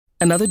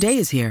Another day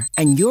is here,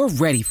 and you're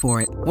ready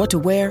for it. What to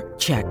wear?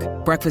 Check.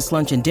 Breakfast,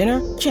 lunch, and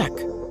dinner? Check.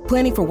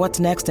 Planning for what's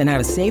next and how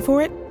to save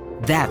for it?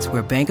 That's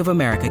where Bank of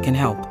America can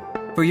help.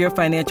 For your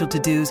financial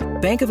to-dos,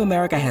 Bank of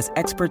America has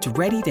experts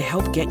ready to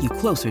help get you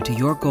closer to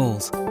your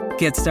goals.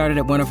 Get started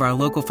at one of our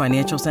local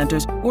financial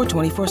centers or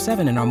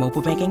 24/7 in our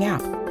mobile banking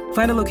app.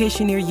 Find a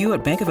location near you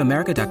at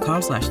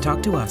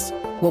bankofamerica.com/talktous.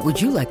 What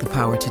would you like the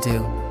power to do?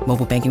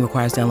 Mobile banking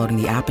requires downloading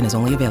the app and is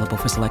only available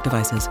for select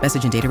devices.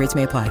 Message and data rates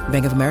may apply.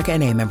 Bank of America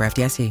N.A., member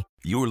FDIC.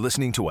 You're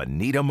listening to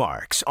Anita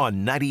Marks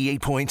on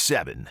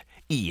 98.7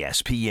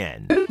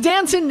 ESPN.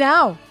 Dancing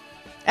now.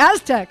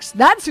 Aztecs.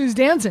 That's who's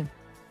dancing.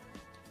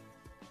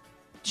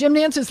 Jim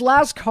Nance's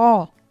last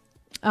call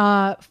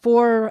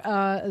for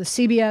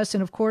CBS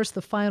and, of course,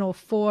 the Final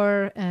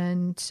Four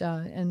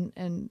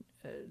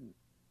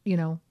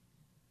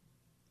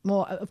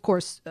well, of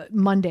course,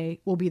 Monday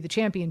will be the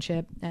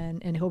championship,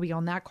 and he'll be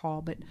on that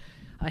call. But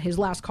his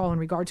last call in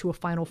regard to a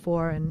Final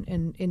Four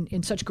and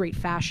in such great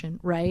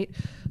fashion, right?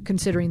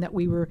 Considering that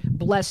we were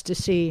blessed to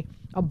see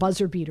a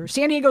buzzer beater.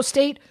 San Diego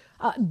State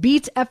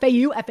beats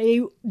FAU.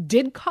 FAU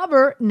did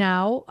cover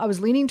now. I was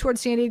leaning towards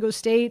San Diego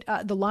State.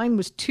 The line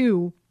was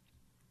 2.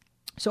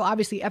 So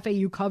obviously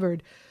FAU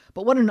covered.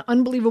 But what an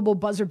unbelievable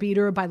buzzer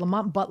beater by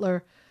Lamont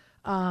Butler.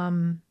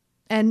 And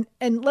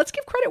let's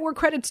give credit where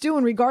credit's due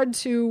in regard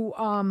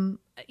to,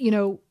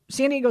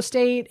 San Diego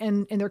State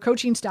and their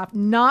coaching staff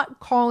not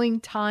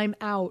calling time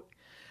out.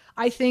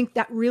 I think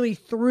that really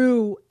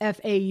threw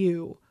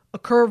FAU a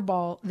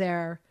curveball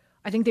there.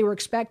 I think they were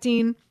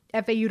expecting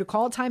FAU to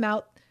call a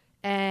timeout,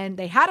 and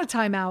they had a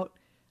timeout.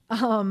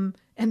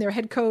 And their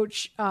head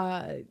coach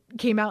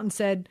came out and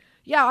said,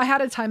 yeah, I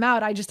had a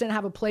timeout. I just didn't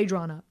have a play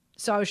drawn up.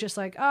 So I was just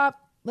like,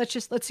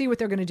 let's see what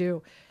they're going to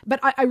do.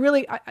 But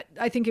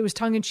I think it was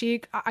tongue in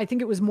cheek. I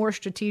think it was more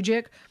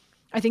strategic.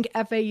 I think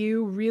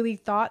FAU really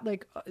thought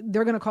like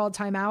they're going to call a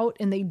timeout,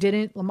 and they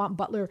didn't. Lamont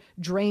Butler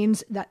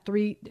drains that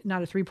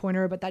not a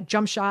 3-pointer, but that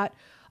jump shot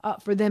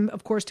for them,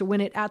 of course, to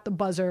win it at the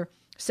buzzer,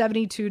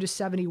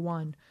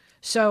 72-71.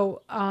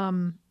 So,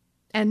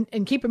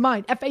 and keep in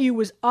mind, FAU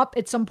was up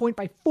at some point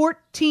by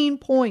 14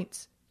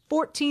 points.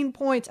 14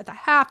 points at the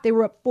half. They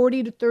were up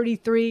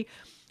 40-33.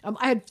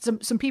 I had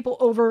some people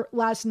over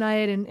last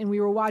night, and we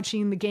were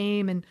watching the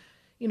game. And,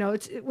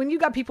 it's when you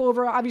got people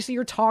over, obviously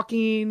you're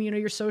talking,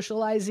 you're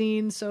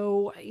socializing.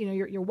 So,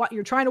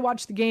 you're trying to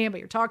watch the game, but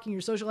you're talking,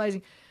 you're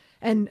socializing.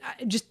 And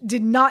I just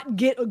did not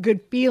get a good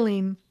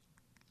feeling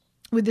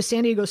with the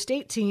San Diego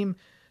State team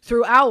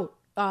throughout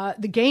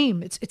the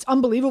game. It's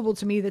unbelievable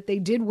to me that they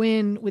did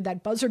win with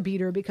that buzzer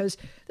beater, because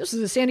this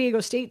is a San Diego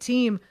State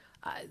team.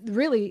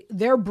 Really,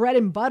 their bread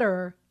and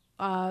butter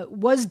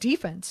was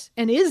defense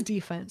and is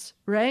defense,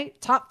 right?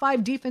 Top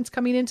 5 defense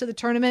coming into the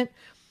tournament.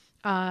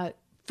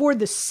 For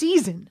the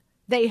season,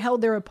 they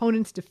held their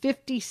opponents to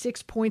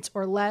 56 points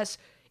or less.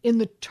 In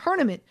the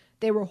tournament,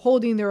 they were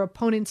holding their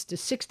opponents to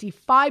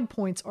 65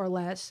 points or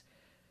less.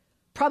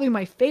 Probably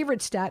my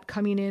favorite stat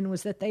coming in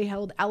was that they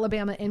held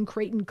Alabama and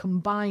Creighton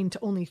combined to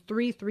only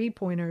 3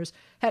 3-pointers.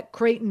 Heck,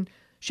 Creighton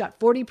shot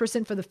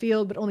 40% for the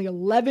field, but only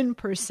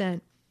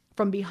 11%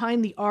 from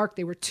behind the arc.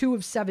 They were 2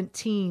 of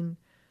 17.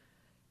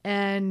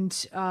 And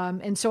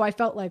so I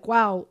felt like,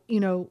 wow,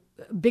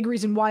 big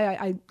reason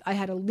why I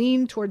had a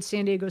lean towards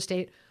San Diego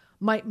State.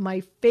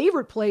 My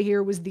favorite play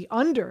here was the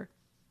under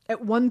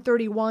at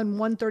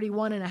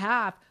 131 and a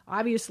half.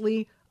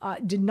 Obviously,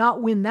 did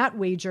not win that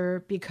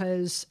wager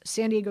because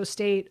San Diego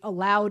State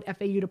allowed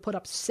FAU to put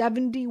up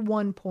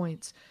 71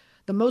 points,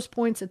 the most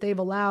points that they've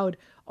allowed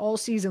all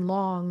season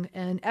long.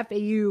 And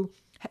FAU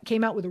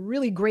came out with a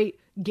really great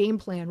game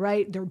plan,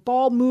 right? Their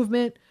ball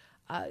movement,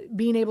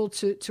 being able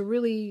to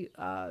really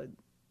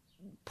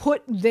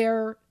put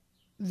their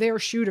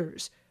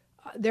shooters,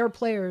 their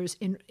players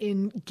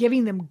in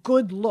giving them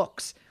good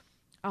looks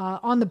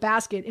on the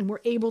basket, and were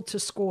able to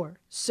score.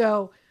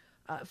 So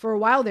for a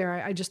while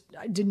there, I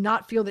did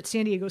not feel that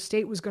San Diego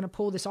State was going to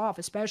pull this off,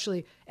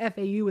 especially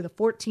FAU with a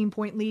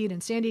 14-point lead,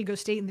 and San Diego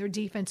State and their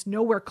defense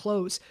nowhere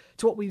close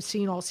to what we've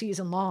seen all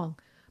season long.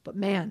 But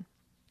man,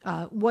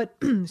 what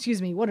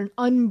an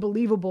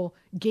unbelievable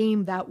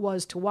game that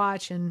was to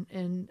watch.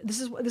 And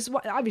this is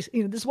why,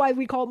 obviously, this is why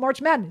we call it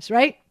March Madness,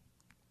 right?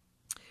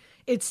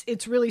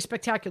 It's really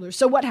spectacular.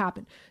 So what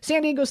happened?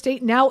 San Diego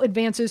State now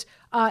advances,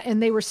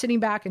 and they were sitting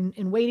back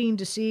and waiting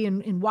to see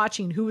and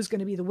watching who was going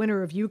to be the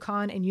winner of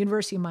UConn and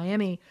University of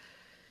Miami.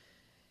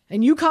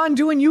 And UConn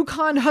doing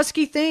UConn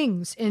Husky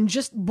things and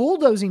just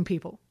bulldozing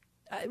people.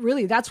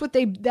 Really, that's what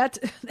they beat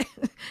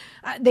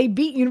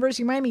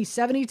University of Miami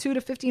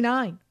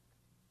 72-59,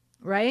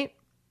 right?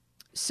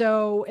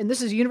 So, and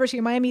this is University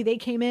of Miami. They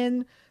came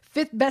in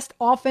 5th best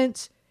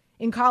offense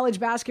in college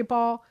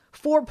basketball.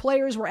 4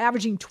 players were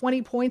averaging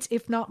 20 points,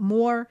 if not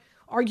more.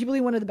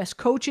 Arguably one of the best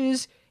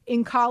coaches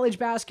in college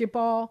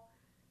basketball.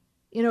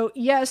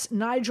 Yes,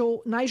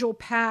 Nigel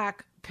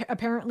Pack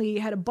apparently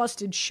had a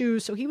busted shoe,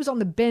 so he was on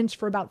the bench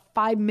for about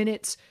 5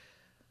 minutes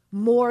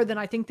more than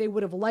I think they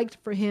would have liked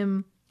for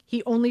him.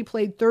 He only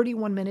played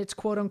 31 minutes,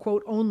 quote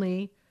unquote,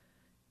 only.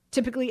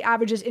 Typically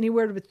averages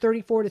anywhere to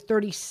 34 to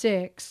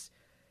 36.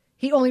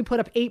 He only put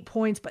up 8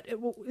 points, but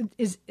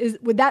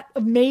would that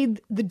have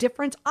made the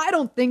difference? I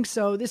don't think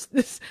so. This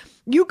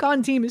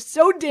UConn team is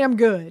so damn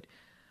good.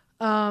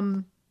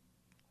 Their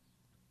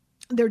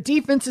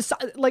defense is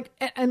like,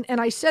 and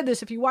I said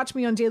this, if you watch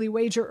me on Daily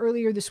Wager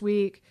earlier this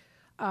week,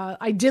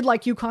 I did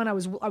like UConn. I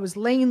was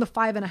laying the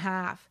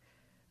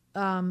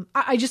 5.5.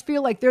 I just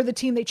feel like they're the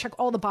team. They check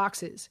all the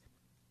boxes,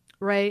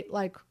 right?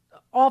 Like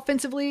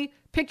offensively,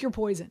 pick your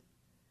poison.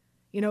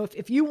 You know,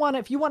 if you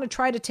want to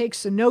try to take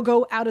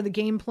Sonogo out of the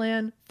game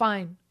plan,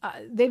 fine.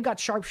 They've got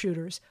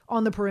sharpshooters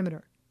on the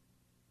perimeter.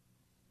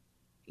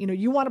 You know,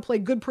 you want to play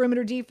good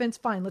perimeter defense,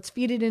 fine. Let's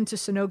feed it into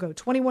Sonogo.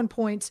 21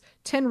 points,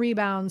 10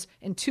 rebounds,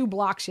 and 2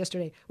 blocks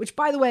yesterday. Which,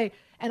 by the way,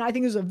 and I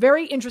think is a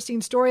very interesting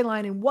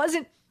storyline. And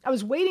I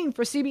was waiting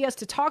for CBS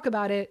to talk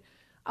about it,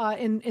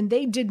 and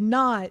they did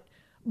not.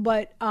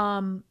 But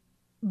Sonogo,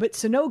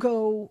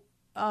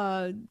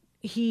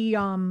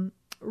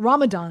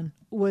 Ramadan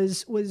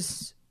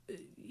was.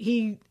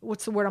 He,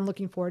 what's the word I'm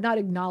looking for? Not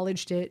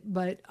acknowledged it,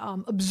 but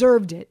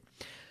observed it.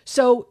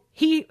 So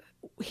he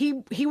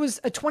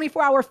was a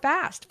 24-hour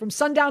fast from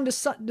sundown to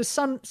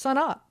sun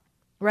up,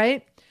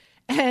 right?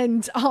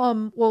 And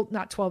well,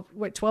 not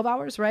 12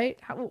 hours, right?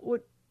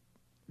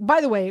 By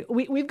the way,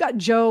 we've got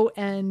Joe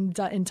and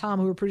Tom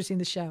who are producing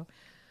the show.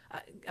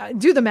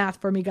 Do the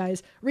math for me,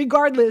 guys.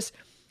 Regardless,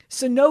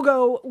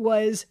 Sonogo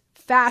was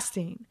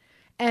fasting.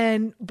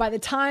 And by the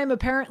time,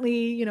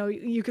 apparently, you know,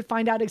 you could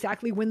find out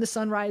exactly when the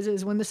sun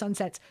rises, when the sun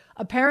sets.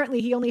 Apparently,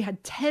 he only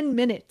had 10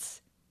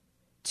 minutes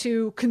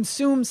to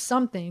consume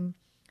something.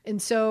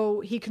 And so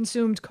he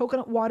consumed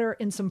coconut water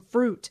and some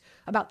fruit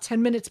about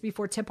 10 minutes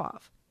before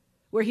tip-off,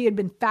 where he had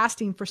been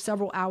fasting for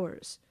several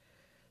hours.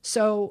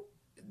 So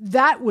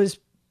that was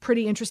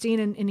pretty interesting.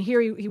 And here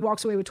he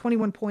walks away with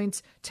 21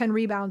 points, 10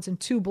 rebounds, and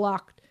 2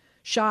 blocked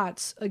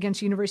shots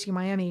against University of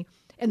Miami.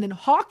 And then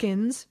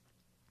Hawkins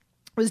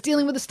was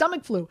dealing with a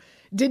stomach flu,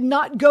 did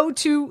not go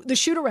to the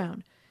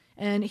shoot-around.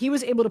 And he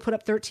was able to put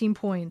up 13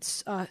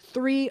 points,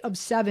 3 of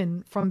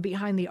 7 from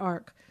behind the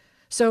arc.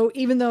 So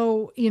even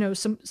though, you know,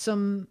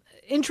 some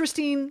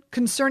interesting,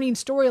 concerning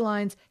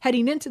storylines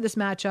heading into this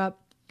matchup,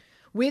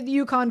 with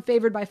UConn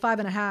favored by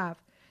 5.5,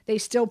 they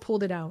still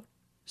pulled it out.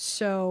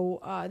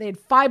 So they had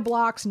 5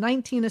 blocks,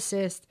 19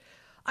 assists.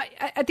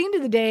 At the end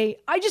of the day,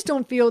 I just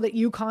don't feel that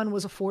UConn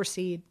was a 4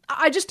 seed.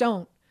 I just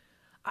don't.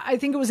 I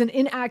think it was an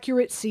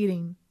inaccurate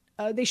seeding.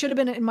 They should have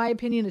been, in my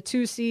opinion, a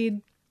 2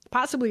 seed,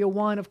 possibly a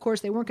 1. Of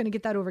course, they weren't going to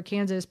get that over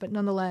Kansas, but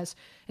nonetheless.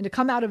 And to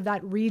come out of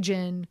that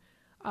region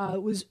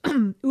was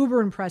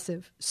uber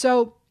impressive.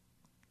 So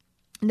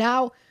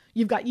now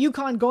you've got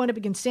UConn going up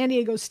against San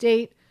Diego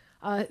State.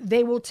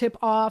 They will tip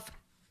off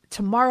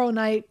tomorrow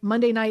night,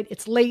 Monday night.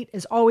 It's late,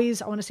 as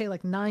always. I want to say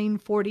like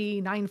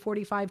 9:40,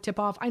 9:45 tip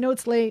off. I know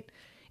it's late.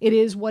 It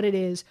is what it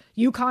is.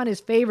 UConn is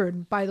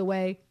favored, by the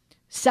way,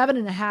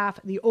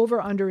 7.5. The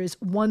over-under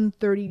is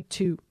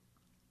 132.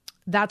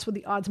 That's what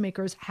the odds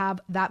makers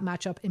have that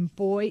matchup. And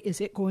boy, is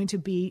it going to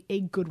be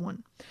a good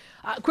one.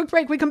 Quick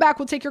break. We come back.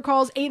 We'll take your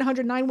calls.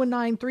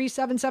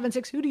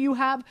 800-919-3776. Who do you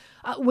have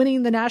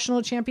winning the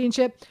national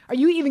championship? Are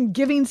you even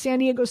giving San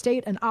Diego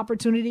State an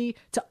opportunity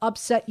to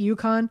upset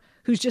UConn,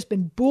 who's just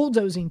been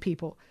bulldozing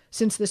people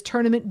since this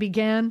tournament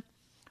began?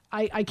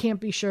 I can't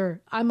be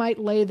sure. I might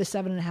lay the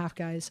 7.5,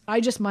 guys.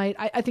 I just might.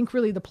 I think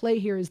really the play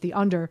here is the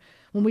under.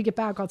 When we get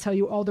back, I'll tell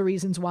you all the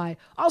reasons why.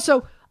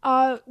 Also,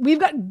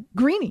 we've got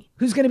Greeny,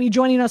 who's going to be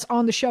joining us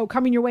on the show,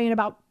 coming your way in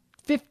about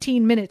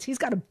 15 minutes. He's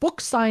got a book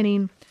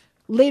signing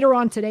later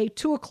on today,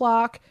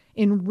 2:00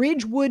 in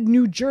Ridgewood,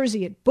 New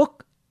Jersey at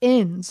Book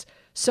Ends.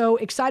 So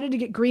excited to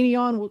get Greeny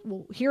on.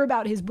 We'll hear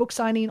about his book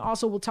signing.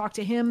 Also, we'll talk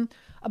to him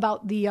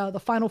about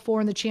the Final Four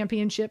in the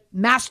championship.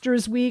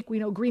 Masters Week. We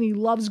know Greeny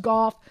loves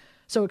golf.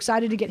 So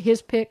excited to get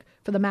his pick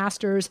for the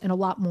Masters and a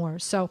lot more.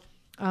 So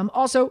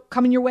also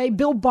coming your way,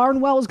 Bill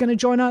Barnwell is going to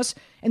join us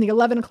in the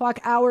 11 o'clock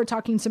hour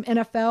talking some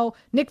NFL.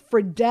 Nick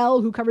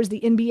Friedel, who covers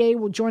the NBA,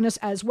 will join us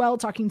as well,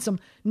 talking some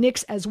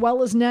Knicks as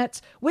well as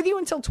Nets. With you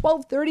until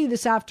 12:30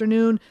 this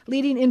afternoon,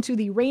 leading into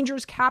the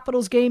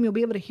Rangers-Capitals game. You'll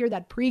be able to hear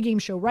that pregame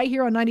show right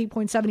here on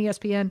 98.7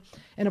 ESPN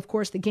and, of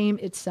course, the game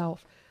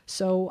itself.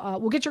 So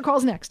we'll get your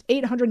calls next.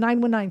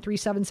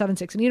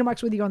 800-919-3776. Anita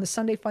Marks with you on the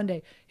Sunday Fun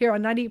Day here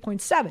on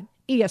 98.7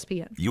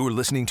 ESPN. You're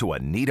listening to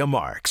Anita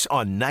Marks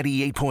on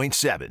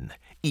 98.7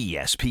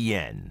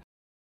 ESPN.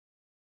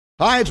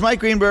 Hi, it's Mike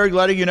Greenberg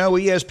letting you know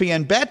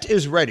ESPN Bet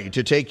is ready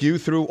to take you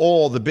through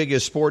all the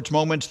biggest sports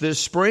moments this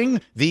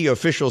spring. The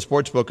official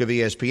sportsbook of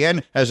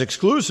ESPN has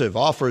exclusive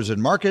offers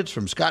and markets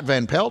from Scott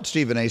Van Pelt,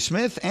 Stephen A.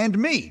 Smith, and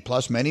me,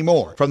 plus many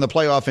more. From the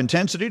playoff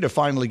intensity to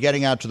finally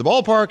getting out to the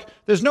ballpark,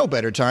 there's no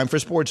better time for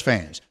sports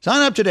fans.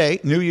 Sign up today.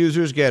 New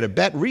users get a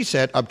bet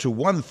reset up to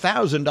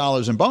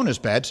 $1,000 in bonus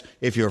bets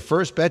if your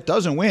first bet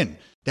doesn't win.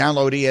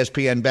 Download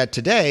ESPN Bet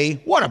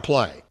today. What a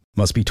play.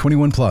 Must be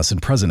 21 plus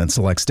and present in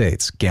select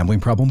states. Gambling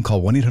problem?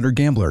 Call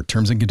 1-800-GAMBLER.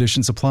 Terms and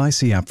conditions apply.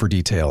 See app for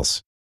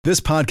details. This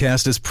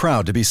podcast is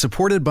proud to be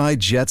supported by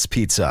Jets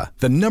Pizza,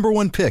 the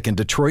 #1 pick in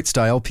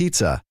Detroit-style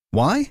pizza.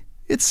 Why?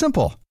 It's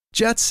simple.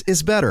 Jets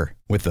is better.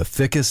 With the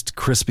thickest,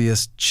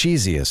 crispiest,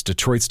 cheesiest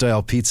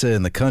Detroit-style pizza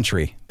in the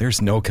country,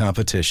 there's no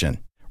competition.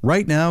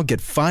 Right now, get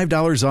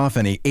 $5 off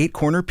any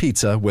 8-corner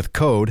pizza with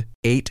code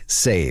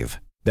 8SAVE.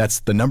 That's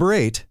the number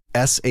 8,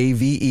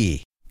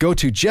 S-A-V-E. Go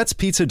to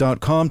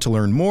jetspizza.com to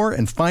learn more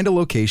and find a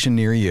location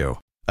near you.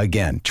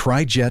 Again,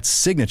 try Jet's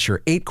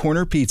signature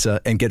 8-corner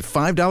pizza and get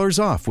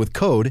 $5 off with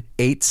code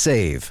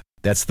 8SAVE.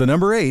 That's the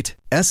number 8,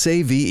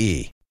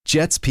 S-A-V-E.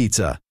 Jet's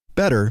Pizza.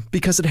 Better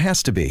because it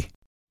has to be.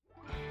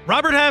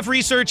 Robert Half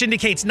research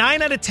indicates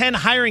 9 out of 10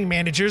 hiring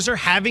managers are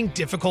having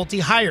difficulty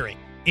hiring.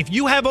 If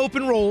you have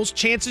open roles,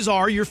 chances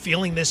are you're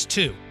feeling this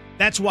too.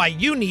 That's why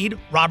you need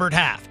Robert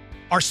Half.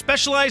 Our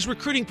specialized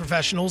recruiting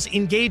professionals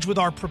engage with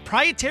our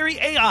proprietary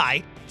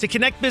AI to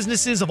connect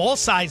businesses of all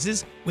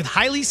sizes with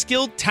highly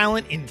skilled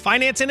talent in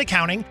finance and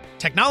accounting,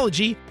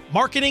 technology,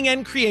 marketing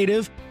and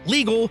creative,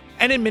 legal,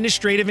 and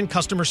administrative and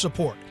customer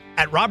support.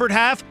 At Robert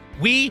Half,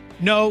 we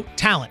know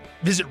talent.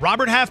 Visit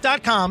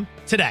roberthalf.com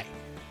today.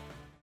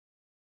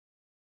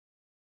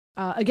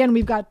 Again,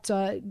 we've got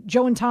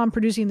Joe and Tom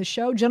producing the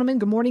show. Gentlemen,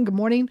 good morning. Good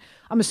morning.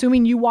 I'm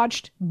assuming you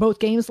watched both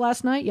games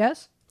last night,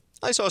 yes?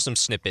 I saw some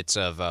snippets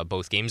of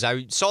both games.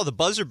 I saw the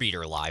buzzer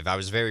beater live. I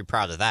was very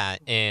proud of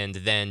that. And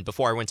then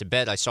before I went to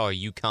bed, I saw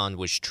UConn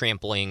was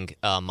trampling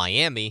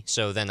Miami.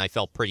 So then I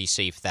felt pretty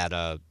safe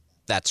that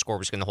that score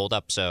was going to hold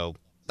up. So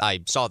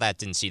I saw that,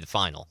 didn't see the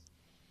final.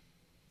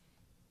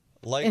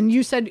 And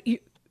you said,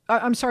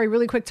 I'm sorry,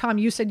 really quick, Tom.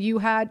 You said you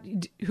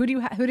had who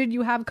did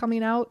you have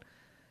coming out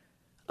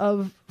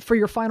for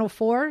your Final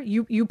Four?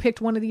 You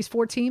picked one of these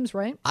 4 teams,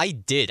 right? I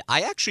did.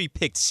 I actually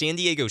picked San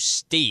Diego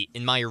State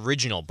in my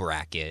original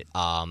bracket.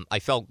 I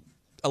felt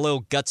a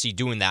little gutsy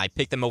doing that. I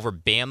picked them over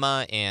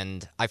Bama,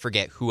 and I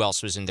forget who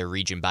else was in their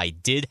region, but I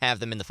did have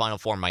them in the Final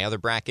Four in my other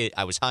bracket.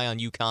 I was high on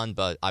UConn,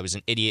 but I was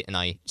an idiot, and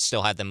I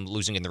still had them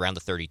losing in the round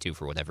of 32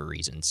 for whatever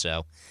reason.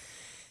 So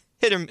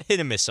hit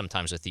and miss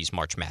sometimes with these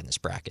March Madness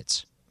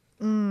brackets.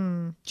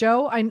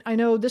 Joe, I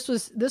know this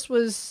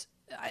was.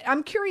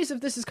 I'm curious if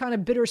this is kind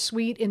of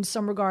bittersweet in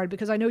some regard,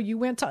 because I know you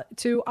went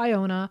to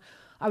Iona.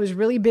 I was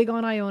really big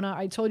on Iona.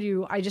 I told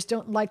you I just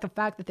don't like the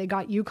fact that they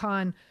got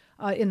UConn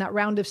in that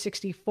round of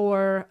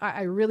 64.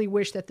 I really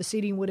wish that the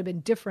seeding would have been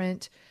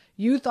different.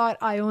 You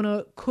thought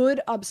Iona could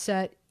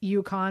upset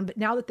UConn, but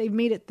now that they've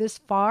made it this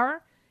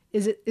far,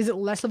 is it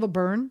less of a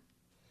burn?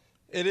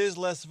 It is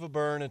less of a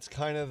burn. It's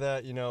kind of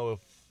that,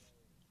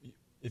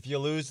 if you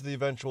lose to the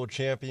eventual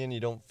champion, you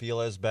don't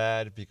feel as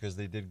bad because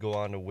they did go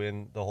on to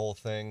win the whole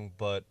thing.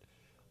 But,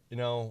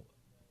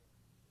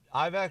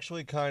 I've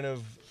actually kind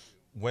of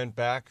went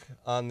back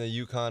on the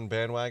UConn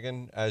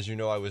bandwagon. As you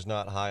know, I was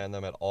not high on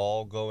them at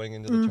all going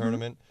into the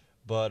tournament.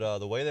 But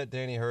the way that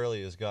Danny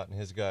Hurley has gotten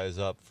his guys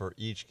up for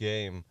each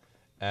game,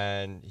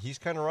 and he's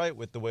kind of right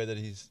with the way that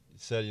he's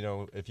said,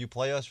 if you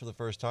play us for the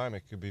first time,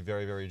 it could be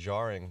very, very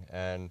jarring.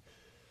 And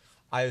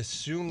I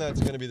assume that's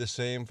going to be the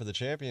same for the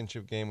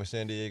championship game with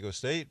San Diego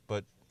State,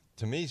 but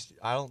to me,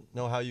 I don't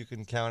know how you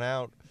can count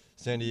out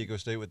San Diego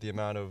State with the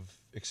amount of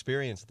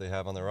experience that they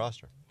have on their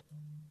roster.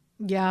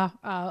 Yeah,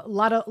 a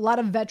lot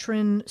of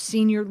veteran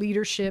senior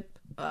leadership,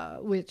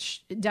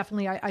 which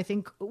definitely I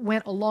think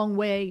went a long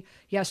way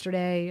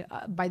yesterday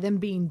by them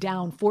being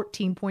down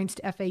 14 points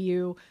to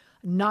FAU,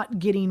 not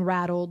getting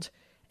rattled,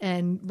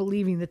 and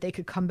believing that they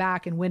could come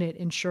back and win it.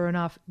 And sure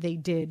enough, they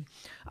did.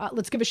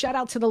 Let's give a shout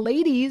out to the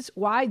ladies.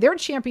 Why? Their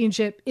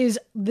championship is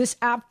this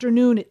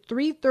afternoon at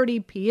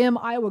 3:30 p.m.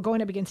 Iowa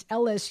going up against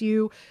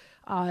LSU.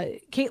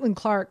 Caitlin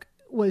Clark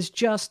was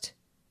just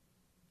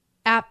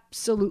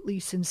absolutely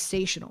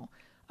sensational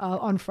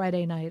on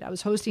Friday night. I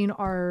was hosting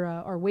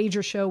our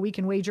wager show,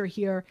 Weekend Wager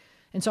here.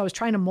 And so I was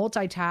trying to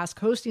multitask,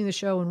 hosting the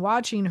show and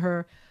watching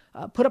her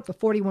put up the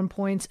 41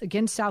 points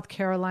against South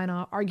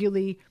Carolina,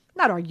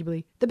 not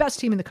arguably, the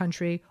best team in the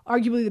country,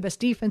 arguably the best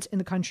defense in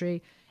the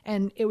country.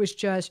 And it was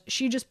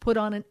she just put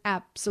on an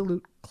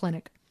absolute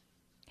clinic.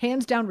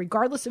 Hands down,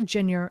 regardless of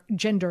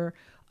gender,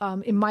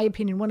 in my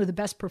opinion, one of the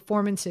best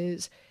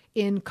performances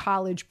in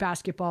college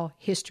basketball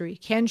history.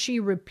 Can she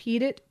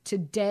repeat it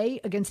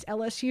today against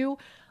LSU?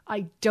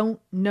 I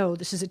don't know.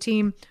 This is a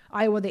team,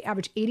 Iowa, they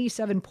average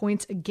 87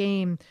 points a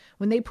game.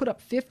 When they put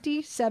up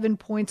 57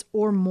 points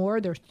or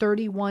more, they're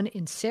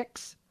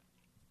 31-6.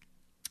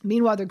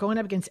 Meanwhile, they're going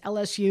up against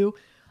LSU,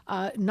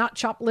 not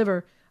chopped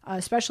liver,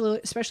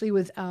 especially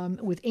with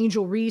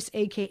Angel Reese,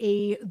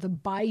 a.k.a. the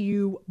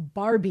Bayou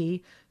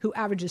Barbie, who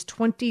averages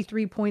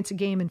 23 points a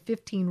game and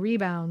 15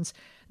 rebounds.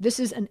 This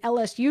is an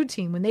LSU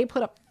team. When they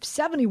put up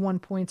 71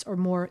 points or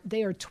more,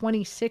 they are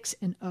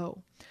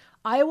 26-0.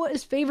 Iowa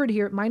is favored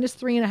here at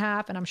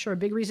 -3.5, and I'm sure a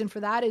big reason for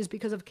that is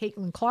because of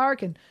Caitlin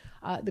Clark, and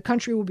the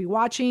country will be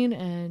watching,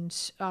 and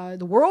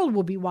the world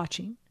will be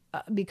watching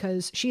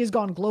because she has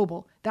gone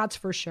global. That's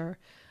for sure.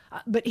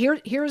 But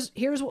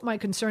here's what my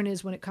concern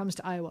is when it comes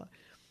to Iowa.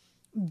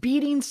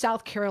 Beating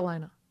South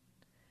Carolina.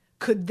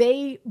 Could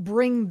they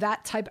bring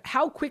that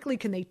how quickly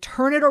can they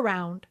turn it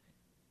around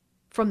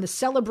from the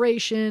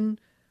celebration,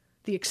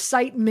 the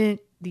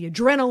excitement, the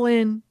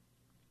adrenaline,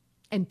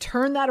 and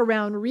turn that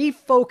around,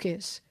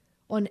 refocus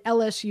on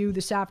LSU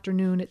this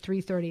afternoon at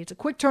 3:30. It's a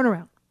quick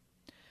turnaround.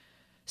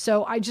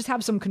 So I just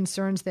have some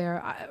concerns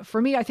there.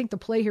 For me, I think the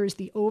play here is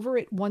the over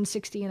at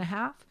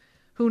 160.5.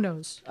 Who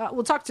knows?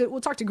 We'll talk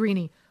to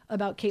Greeny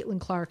about Caitlin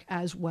Clark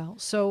as well.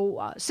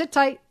 So sit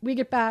tight. We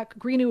get back.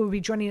 Greeny will be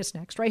joining us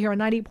next right here on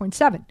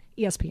 98.7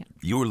 ESPN.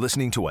 You're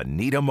listening to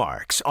Anita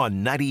Marks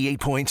on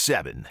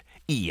 98.7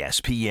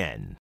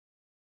 ESPN.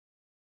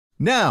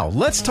 Now,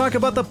 let's talk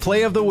about the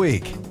play of the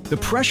week. The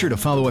pressure to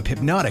follow up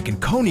Hypnotic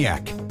and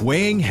Cognac,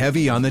 weighing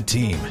heavy on the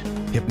team.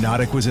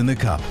 Hypnotic was in the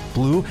cup,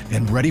 blue,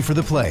 and ready for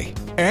the play.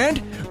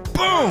 And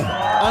boom!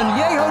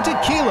 Añejo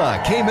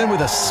Tequila came in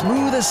with a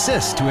smooth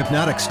assist to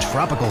Hypnotic's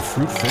tropical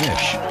fruit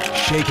finish.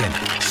 Shaken,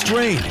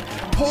 strained,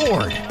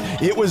 poured.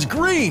 It was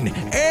green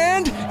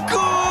and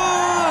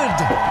good!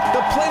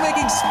 The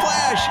playmaking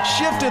splash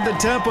shifted the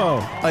tempo.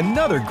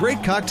 Another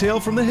great cocktail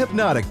from the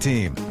Hypnotic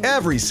team.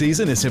 Every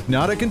season is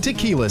Hypnotic and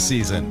Tequila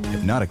season.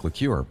 Hypnotic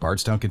Liqueur,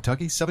 Bardstown,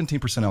 Kentucky,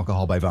 17%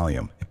 alcohol by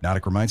volume.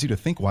 Hypnotic reminds you to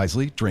think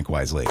wisely, drink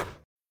wisely.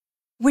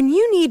 When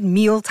you need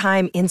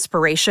mealtime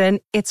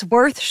inspiration, it's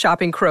worth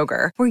shopping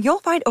Kroger, where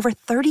you'll find over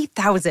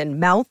 30,000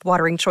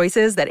 mouth-watering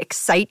choices that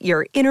excite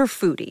your inner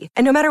foodie.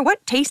 And no matter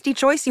what tasty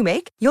choice you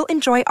make, you'll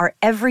enjoy our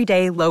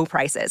everyday low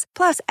prices,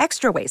 plus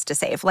extra ways to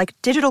save, like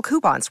digital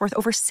coupons worth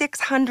over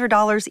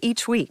 $600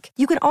 each week.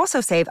 You can also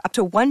save up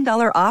to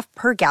 $1 off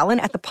per gallon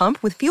at the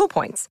pump with fuel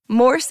points.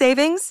 More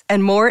savings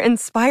and more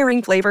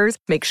inspiring flavors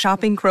make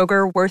shopping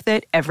Kroger worth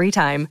it every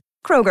time.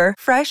 Kroger,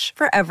 fresh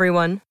for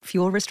everyone.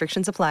 Fuel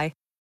restrictions apply.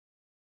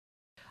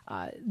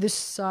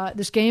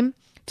 This game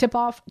tip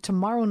off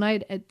tomorrow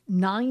night at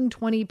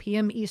 9:20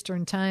 p.m.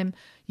 Eastern time.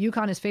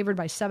 UConn is favored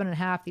by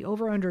 7.5. The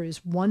over/under is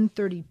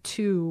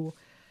 132.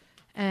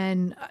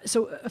 And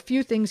so a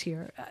few things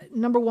here.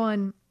 Number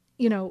one,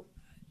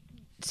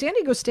 San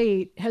Diego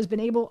State has been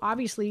able,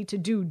 obviously, to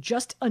do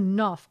just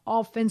enough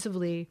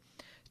offensively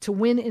to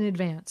win in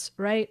advance,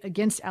 right?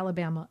 Against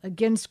Alabama,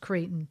 against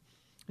Creighton,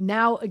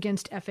 now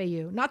against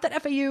FAU. Not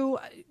that FAU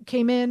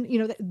came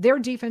in, their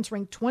defense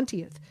ranked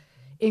 20th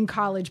in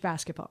college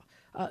basketball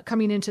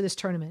coming into this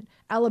tournament.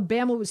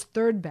 Alabama was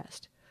third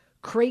best.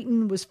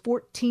 Creighton was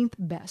 14th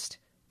best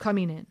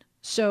coming in.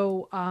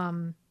 So,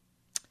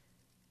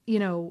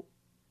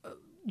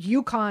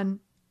 UConn,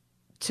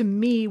 to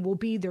me, will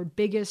be their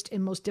biggest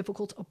and most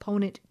difficult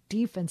opponent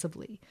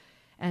defensively.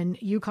 And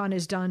UConn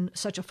has done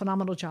such a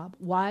phenomenal job.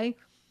 Why?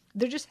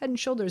 They're just head and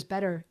shoulders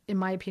better, in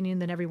my opinion,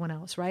 than everyone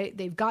else, right?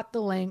 They've got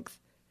the length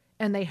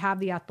and they have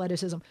the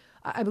athleticism.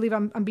 I believe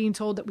I'm being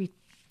told that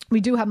we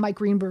do have Mike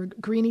Greenberg,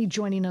 Greeny,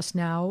 joining us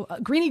now.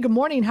 Greeny, good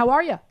morning. How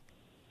are you?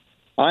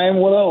 I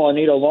am well.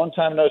 Anita, long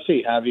time no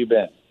see. How have you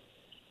been?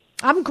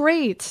 I'm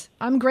great.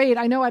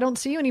 I know I don't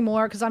see you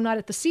anymore because I'm not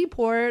at the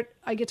seaport.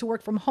 I get to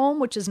work from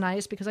home, which is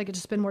nice because I get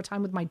to spend more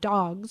time with my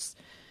dogs,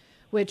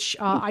 which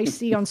I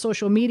see on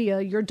social media.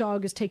 Your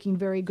dog is taking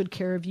very good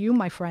care of you,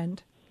 my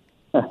friend.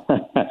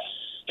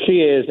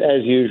 She is,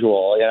 as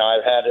usual.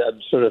 I've had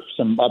sort of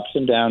some ups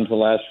and downs the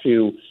last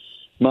few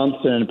months,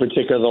 and in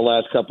particular the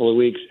last couple of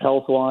weeks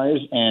health-wise,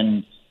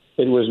 and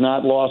it was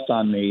not lost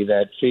on me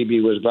that Phoebe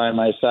was by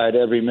my side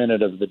every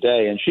minute of the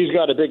day. And she's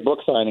got a big book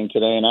signing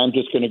today, and I'm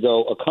just going to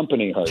go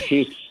accompany her.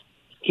 She's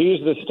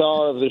the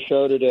star of the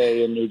show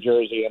today in New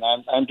Jersey, and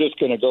I'm just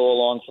going to go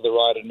along for the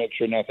ride and make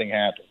sure nothing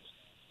happens.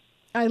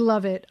 I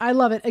love it.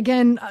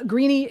 Again,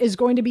 Greeny is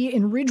going to be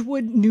in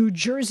Ridgewood, New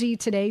Jersey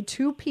today,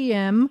 2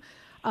 p.m.,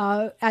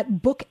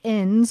 at Book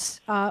Ends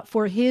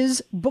for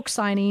his book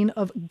signing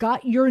of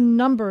Got Your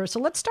Number. So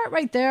let's start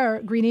right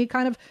there, Greeny.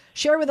 Kind of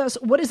share with us,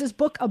 what is this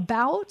book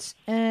about,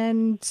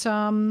 and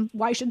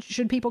why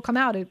should people come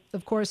out,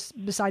 of course,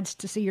 besides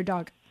to see your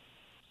dog?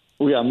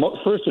 Well, yeah,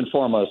 first and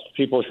foremost,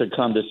 people should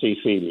come to see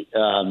Phoebe.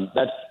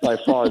 That's by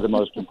far the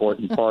most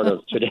important part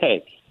of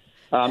today.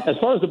 As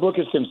far as the book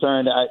is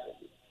concerned,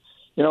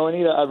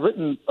 Anita, I've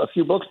written a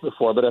few books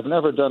before, but I've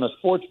never done a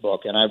sports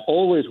book, and I've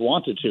always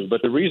wanted to.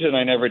 But the reason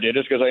I never did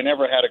is because I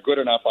never had a good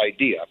enough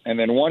idea. And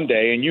then one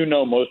day, and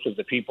most of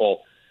the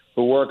people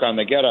who work on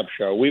the Get Up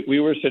show, we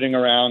were sitting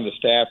around the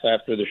staff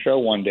after the show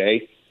one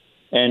day,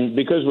 and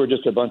because we're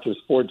just a bunch of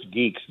sports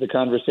geeks, the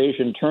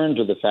conversation turned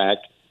to the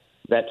fact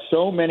that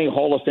so many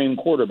Hall of Fame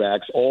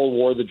quarterbacks all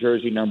wore the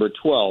jersey number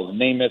 12.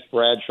 Namath,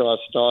 Bradshaw,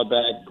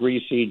 Staubach,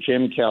 Greasy,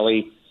 Jim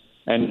Kelly,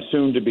 and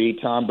soon to be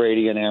Tom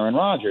Brady and Aaron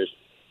Rodgers.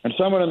 And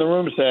someone in the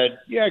room said,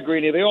 yeah,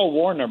 Greeny, they all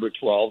wore number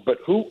 12, but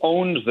who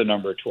owns the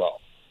number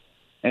 12?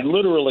 And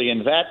literally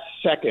in that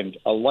second,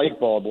 a light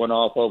bulb went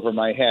off over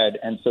my head.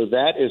 And so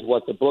that is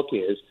what the book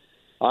is.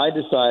 I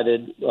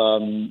decided,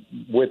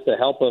 with the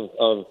help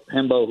of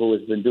Hembo, who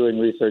has been doing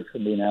research for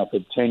me now for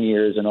 10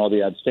 years and all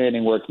the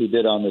outstanding work he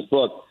did on this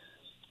book,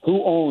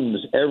 who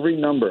owns every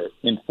number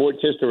in sports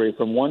history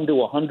from 1 to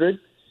 100.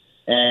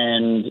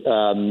 And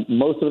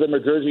most of them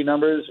are jersey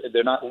numbers.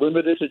 They're not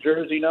limited to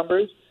jersey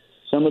numbers.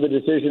 Some of the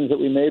decisions that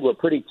we made were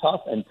pretty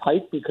tough and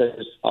tight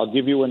because I'll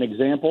give you an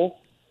example.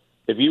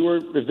 If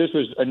this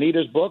was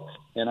Anita's book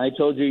and I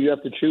told you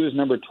have to choose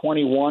number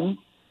 21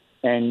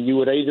 and you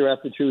would either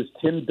have to choose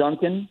Tim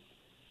Duncan,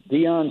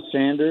 Deion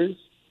Sanders,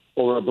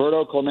 or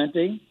Roberto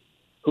Clemente,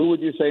 who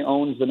would you say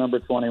owns the number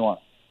 21?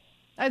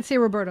 I'd say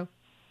Roberto.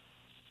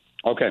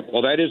 Okay,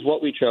 well, that is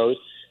what we chose.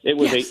 It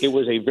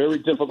was a very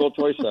difficult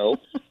choice, though.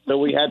 So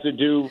we had to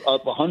do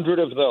 100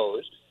 of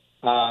those.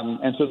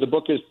 And so the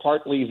book is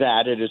partly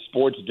that. It is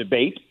sports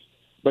debate.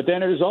 But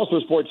then it is also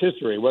sports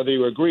history, whether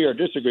you agree or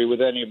disagree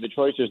with any of the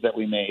choices that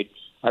we made.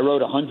 I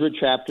wrote 100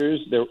 chapters.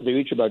 They're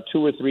each about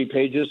 2 or 3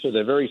 pages, so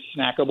they're very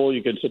snackable.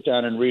 You can sit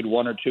down and read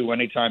 1 or 2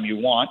 anytime you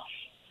want.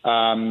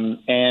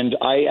 And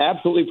I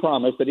absolutely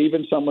promise that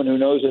even someone who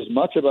knows as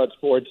much about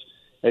sports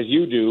as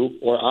you do,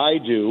 or I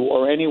do,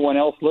 or anyone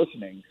else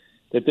listening,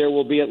 that there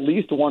will be at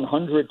least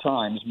 100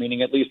 times,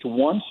 meaning at least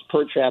once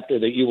per chapter,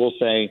 that you will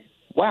say,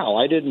 wow,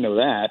 I didn't know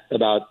that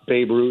about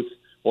Babe Ruth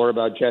or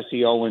about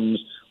Jesse Owens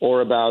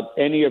or about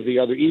any of the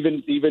other,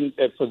 even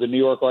for the New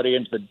York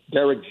audience, the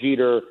Derek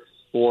Jeter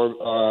or,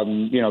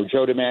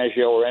 Joe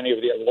DiMaggio or any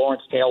of the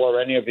Lawrence Taylor or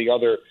any of the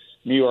other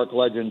New York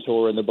legends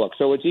who are in the book.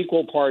 So it's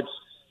equal parts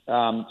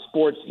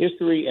sports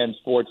history and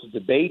sports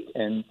debate,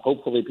 and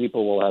hopefully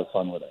people will have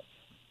fun with it.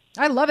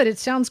 I love it. It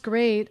sounds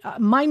great.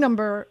 My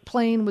number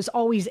playing was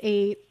always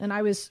 8, and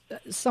I was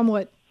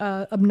somewhat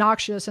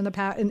obnoxious in the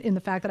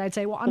fact that I'd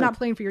say, well, I'm not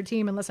playing for your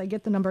team unless I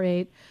get the number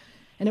 8.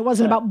 And it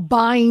wasn't about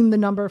buying the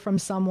number from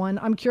someone.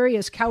 I'm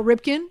curious, Cal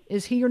Ripken,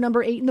 is he your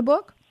number 8 in the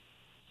book?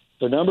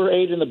 The number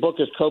 8 in the book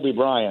is Kobe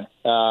Bryant.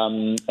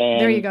 And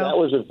there you go. That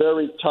was a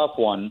very tough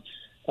one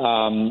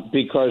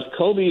because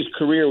Kobe's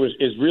career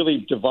is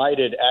really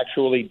divided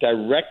actually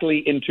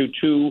directly into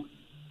 2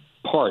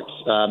 parts.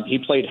 He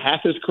played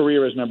half his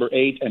career as number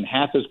 8 and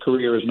half his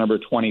career as number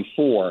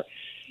 24.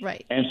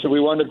 Right. And so we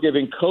wound up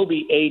giving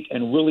Kobe 8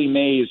 and Willie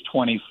Mays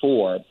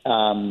 24.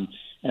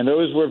 And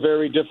those were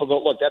very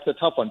difficult. Look, that's a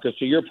tough one because,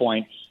 to your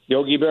point,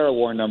 Yogi Berra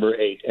wore number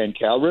 8 and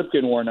Cal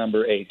Ripken wore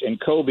number 8 and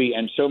Kobe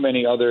and so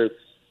many other.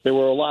 There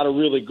were a lot of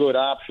really good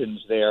options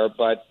there,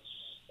 but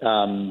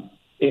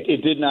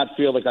it did not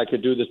feel like I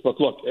could do this book.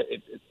 Look,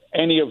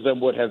 any of them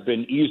would have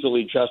been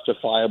easily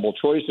justifiable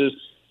choices.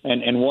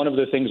 And one of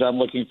the things I'm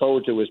looking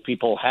forward to is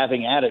people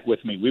having at it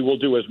with me. We will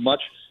do as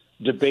much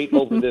debate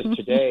over this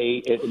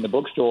today in the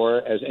bookstore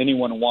as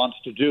anyone wants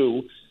to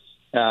do.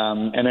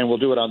 And then we'll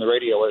do it on the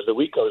radio as the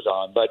week goes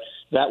on. But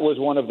that was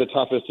one of the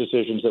toughest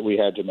decisions that we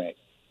had to make.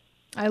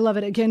 I love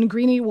it. Again,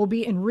 Greeny will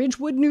be in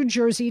Ridgewood, New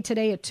Jersey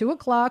today at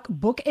 2:00.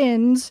 Book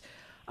ends.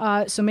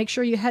 So make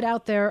sure you head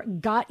out there.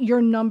 Got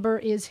Your Number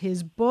is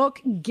his book.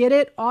 Get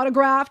it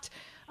autographed.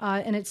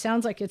 And it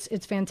sounds like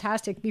it's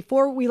fantastic.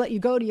 Before we let you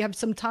go, do you have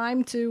some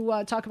time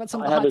to talk about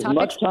some of the hot topics? I have as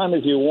much time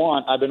as you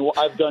want.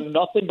 I've done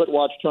nothing but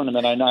watch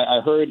tournament.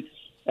 I heard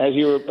as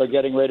you were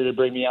getting ready to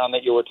bring me on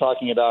that you were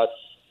talking about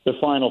the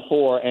Final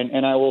Four,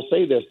 and I will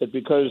say this, that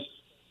because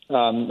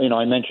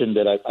I mentioned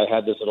that I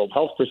had this little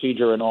health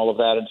procedure and all of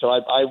that, and so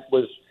I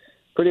was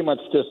pretty much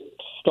just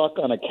stuck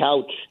on a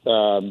couch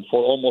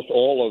for almost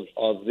all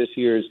of this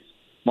year's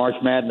March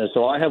Madness.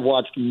 So I have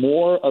watched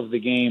more of the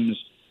games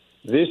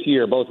this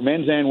year, both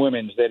men's and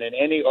women's, than in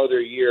any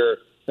other year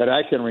that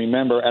I can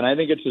remember, and I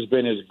think it's has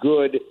been as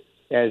good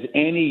as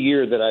any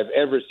year that I've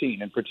ever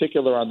seen, in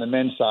particular on the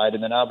men's side,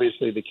 and then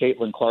obviously the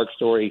Caitlin Clark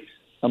story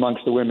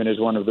amongst the women is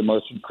one of the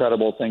most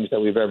incredible things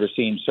that we've ever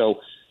seen. So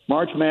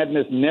March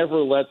Madness never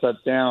lets us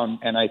down,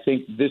 and I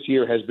think this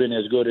year has been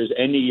as good as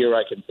any year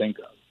I can think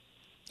of.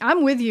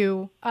 I'm with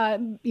you. A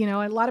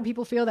lot of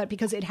people feel that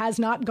because it has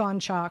not gone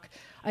chalk.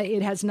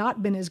 It has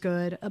not been as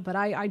good, but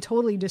I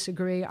totally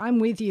disagree. I'm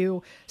with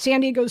you.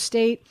 San Diego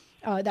State,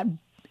 that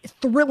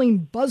thrilling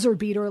buzzer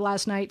beater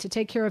last night to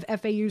take care of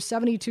FAU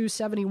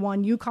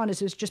 72-71. UConn has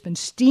just been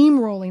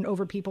steamrolling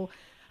over people.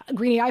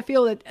 Greeny, I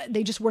feel that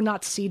they just were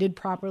not seeded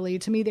properly.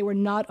 To me, they were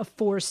not a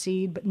 4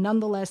 seed, but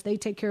nonetheless, they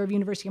take care of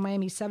University of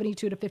Miami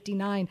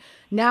 72-59.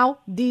 Now,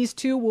 these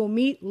two will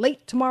meet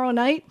late tomorrow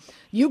night.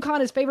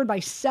 UConn is favored by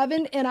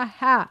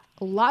 7.5.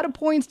 A lot of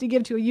points to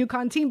give to a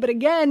UConn team, but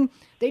again,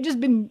 they just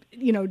been,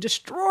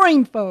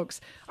 destroying folks.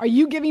 Are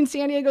you giving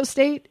San Diego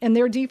State and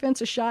their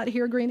defense a shot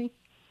here, Greeny?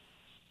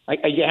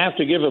 You have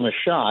to give them a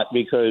shot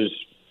because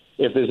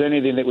if there's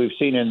anything that we've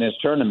seen in this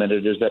tournament,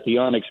 it is that the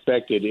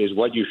unexpected is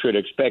what you should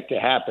expect to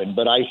happen.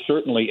 But I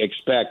certainly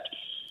expect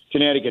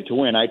Connecticut to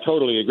win. I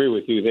totally agree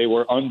with you. They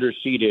were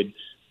underseeded.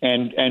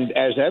 And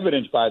as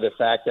evidenced by the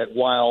fact that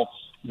while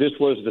this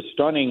was the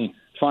stunning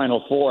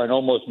Final Four and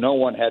almost no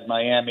one had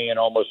Miami and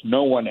almost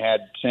no one had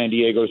San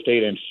Diego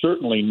State and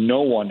certainly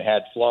no one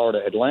had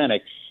Florida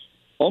Atlantic,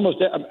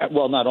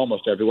 not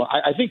almost everyone.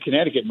 I think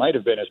Connecticut might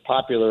have been as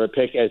popular a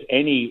pick as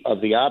any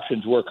of the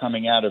options were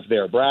coming out of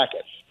their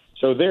bracket.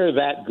 So they're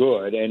that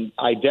good, and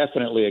I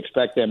definitely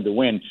expect them to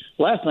win.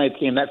 Last night's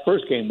game, that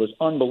first game, was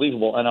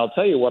unbelievable. And I'll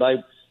tell you I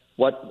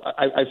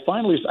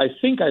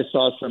think I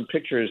saw some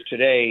pictures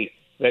today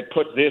that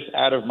put this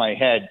out of my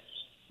head.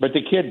 But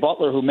the kid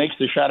Butler, who makes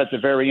the shot at the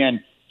very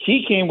end,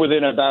 he came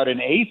within about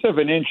 1/8 of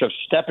an inch of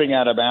stepping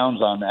out of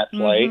bounds on that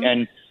play. Mm-hmm.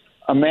 And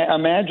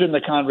imagine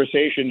the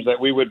conversations that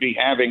we would be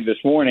having this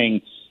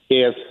morning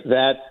if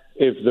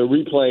the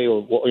replay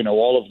or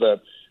all of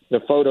the the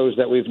photos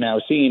that we've now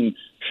seen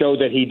show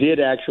that he did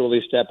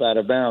actually step out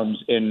of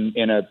bounds in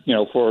a,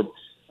 for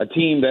a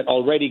team that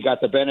already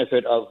got the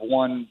benefit of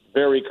one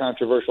very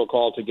controversial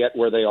call to get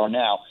where they are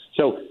now.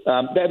 So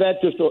that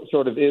just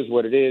sort of is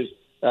what it is.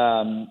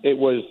 It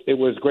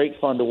was great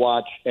fun to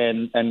watch,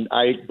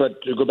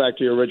 but to go back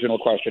to your original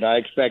question, I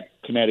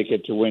expect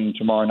Connecticut to win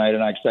tomorrow night,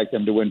 and I expect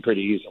them to win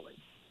pretty easily.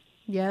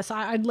 Yes,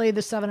 I'd lay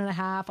the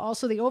 7.5.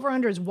 Also, the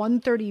over-under is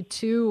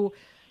 132.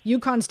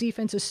 UConn's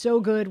defense is so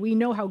good. We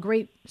know how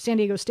great San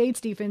Diego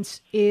State's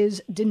defense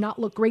is. Did not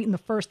look great in the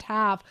first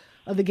half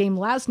of the game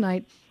last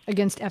night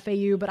against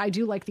FAU, but I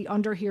do like the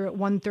under here at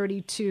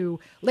 132.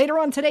 Later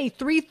on today,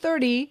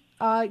 3:30,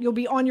 you'll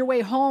be on your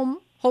way home,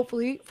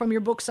 hopefully, from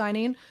your book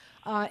signing,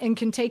 and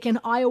can take in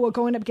Iowa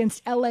going up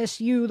against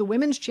LSU, the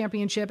women's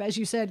championship. As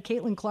you said,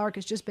 Caitlin Clark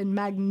has just been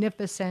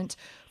magnificent.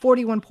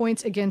 41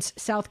 points against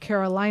South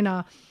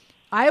Carolina.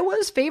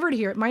 Iowa's favored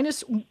here at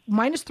minus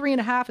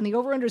 3.5, and the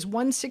over-under is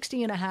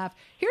 160.5.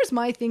 Here's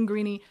my thing,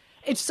 Greeny.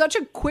 It's such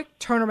a quick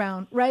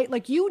turnaround, right?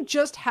 Like, you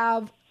just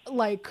have,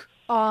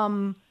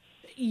 David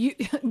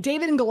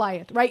and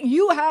Goliath, right?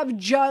 You have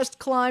just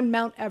climbed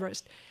Mount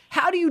Everest.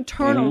 How do you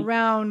turn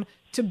around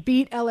to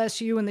beat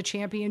LSU in the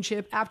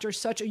championship after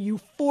such a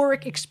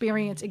euphoric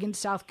experience against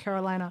South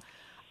Carolina?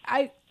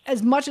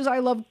 As much as I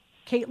love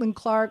Caitlin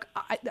Clark,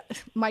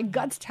 my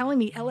gut's telling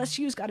me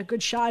LSU's got a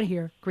good shot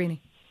here, Greeny.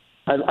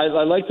 I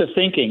like the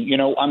thinking.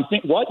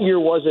 What year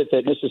was it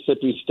that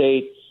Mississippi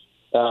State,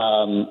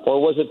 or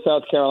was it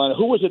South Carolina?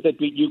 Who was it that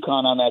beat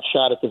UConn on that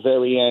shot at the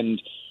very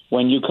end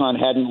when UConn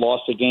hadn't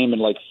lost a game in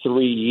like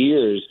 3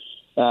 years?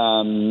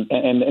 And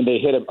they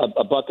hit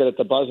a bucket at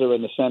the buzzer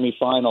in the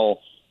semifinal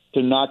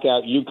to knock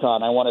out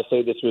UConn. I want to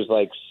say this was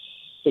like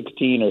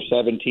 16 or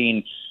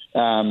 17.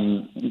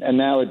 And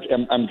now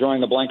I'm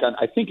drawing a blank on,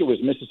 I think it was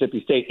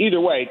Mississippi State.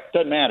 Either way,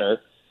 doesn't matter.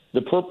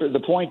 The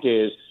point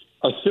is,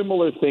 a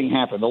similar thing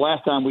happened. The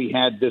last time we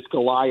had this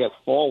Goliath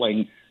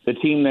falling, the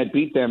team that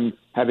beat them,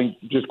 having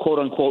just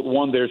quote-unquote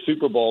won their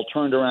Super Bowl,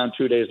 turned around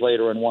 2 days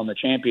later and won the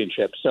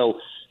championship. So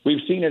we've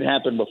seen it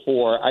happen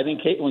before. I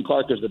think Caitlin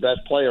Clark is the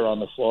best player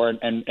on the floor,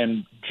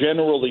 and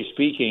generally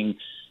speaking,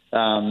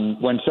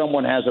 when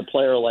someone has a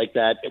player like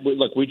that,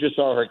 look, we just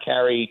saw her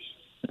carry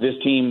this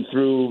team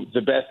through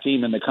the best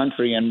team in the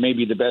country and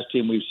maybe the best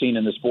team we've seen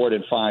in the sport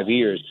in 5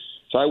 years.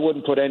 So I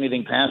wouldn't put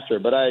anything past her,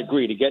 but I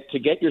agree, to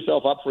get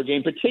yourself up for a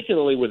game,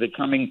 particularly with it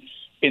coming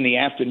in the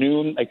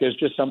afternoon, like there's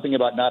just something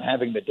about not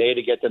having the day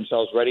to get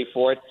themselves ready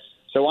for it.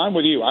 So I'm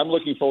with you. I'm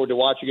looking forward to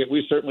watching it.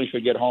 We certainly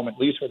should get home at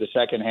least for the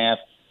second half,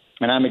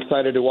 and I'm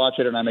excited to watch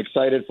it, and I'm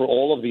excited for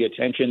all of the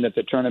attention that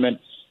the tournament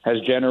has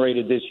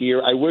generated this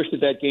year. I wish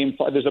that game,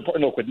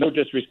 with no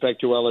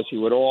disrespect to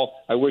LSU at all,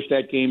 I wish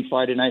that game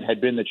Friday night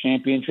had been the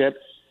championship,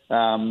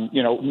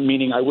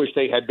 meaning I wish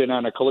they had been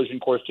on a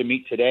collision course to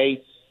meet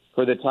today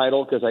for the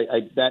title, because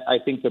I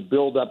think the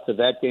build up to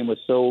that game was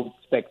so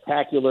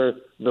spectacular.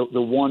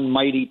 The one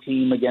mighty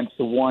team against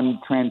the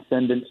one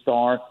transcendent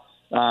star.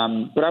 But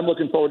I'm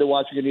looking forward to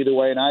watching it either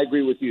way, and I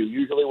agree with you.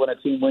 Usually when a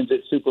team wins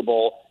its Super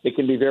Bowl, it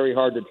can be very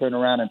hard to turn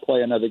around and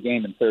play another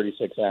game in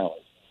 36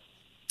 hours.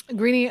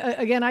 Greeny,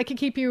 again, I could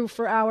keep you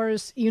for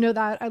hours. You know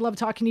that. I love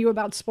talking to you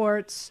about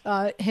sports,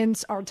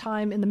 hence our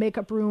time in the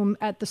makeup room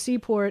at the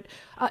Seaport.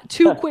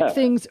 Two quick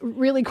things,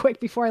 really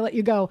quick, before I let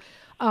you go.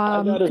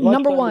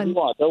 Number one,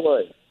 don't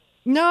worry.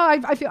 No,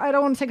 I feel I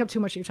don't want to take up too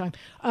much of your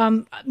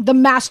time. The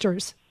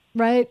Masters,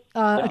 right?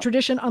 A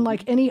tradition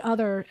unlike any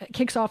other,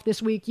 kicks off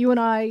this week. You and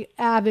I,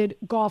 avid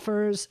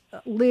golfers,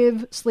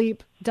 live,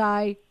 sleep,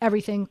 die,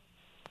 everything,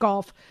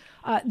 golf.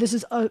 This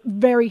is a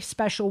very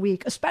special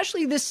week,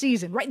 especially this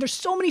season, right? There's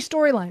so many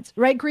storylines,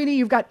 right, Greeny?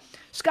 You've got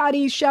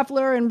Scotty,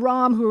 Scheffler, and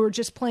Rahm, who are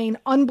just playing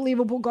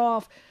unbelievable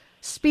golf.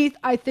 Spieth,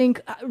 I think,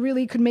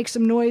 really could make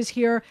some noise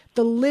here.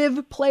 The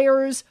live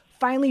players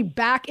finally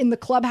back in the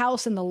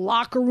clubhouse in the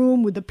locker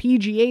room with the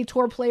PGA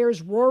Tour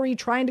players. Rory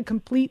trying to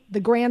complete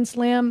the Grand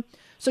Slam.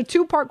 So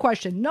two-part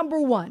question.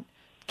 Number one,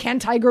 can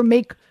Tiger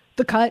make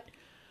the cut?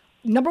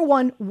 Number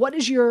one,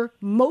 what's the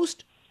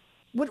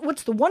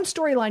one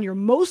storyline you're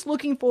most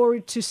looking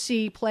forward to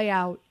see play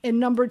out? And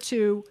number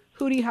two,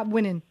 who do you have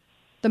winning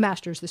the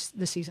Masters this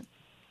season?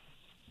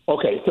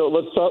 Okay, so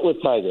let's start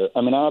with Tiger.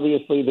 I mean,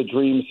 obviously the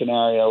dream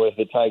scenario is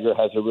that Tiger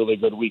has a really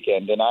good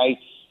weekend. And I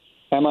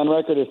am on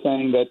record as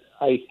saying that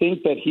I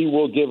think that he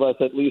will give us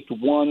at least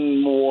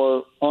one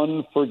more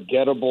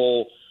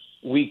unforgettable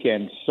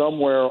weekend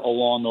somewhere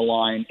along the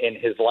line in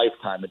his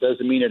lifetime. It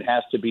doesn't mean it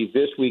has to be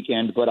this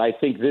weekend, but I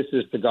think this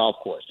is the golf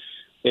course.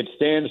 It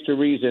stands to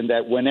reason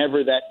that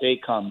whenever that day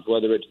comes,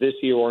 whether it's this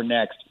year or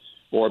next,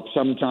 or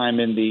sometime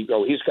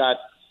he's got,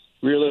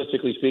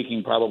 realistically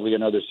speaking, probably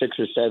another 6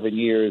 or 7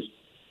 years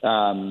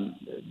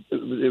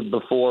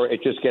before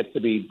it just gets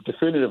to be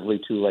definitively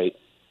too late.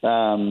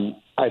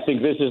 I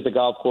think this is the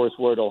golf course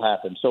where it'll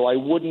happen. So I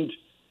wouldn't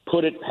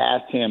put it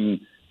past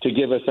him to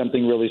give us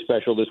something really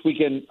special this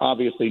weekend,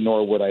 obviously,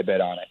 nor would I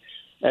bet on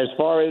it. As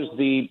far as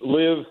the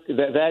live,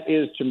 that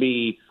is, to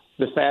me,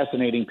 the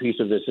fascinating piece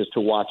of this is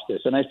to watch this.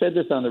 And I said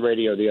this on the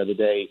radio the other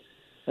day,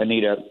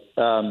 Anita.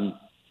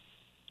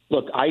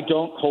 look, I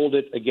don't hold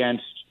it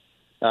against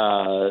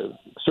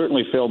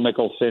certainly Phil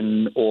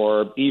Mickelson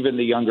or even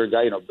the younger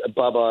guy,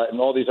 Bubba and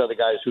all these other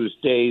guys whose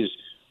days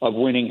of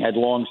winning had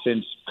long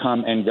since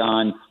come and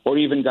gone, or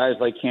even guys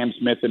like Cam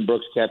Smith and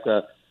Brooks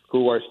Koepka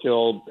who are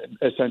still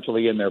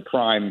essentially in their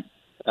prime.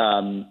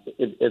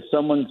 If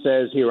someone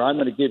says, here, I'm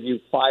going to give you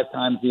 5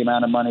 times the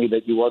amount of money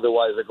that you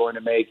otherwise are going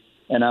to make,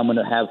 and I'm going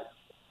to have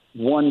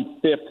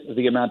 1/5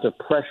 the amount of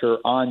pressure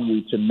on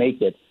you to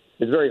make it,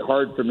 it's very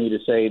hard for me to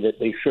say that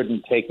they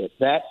shouldn't take it.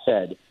 That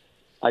said,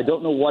 I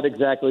don't know what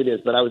exactly it is,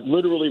 but I was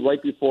literally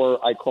right before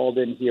I called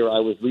in here,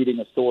 I was reading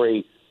a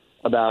story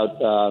about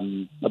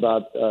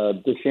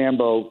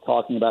DeChambeau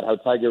talking about how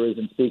Tiger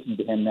isn't speaking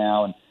to him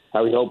now and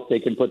how he hopes they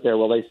can put their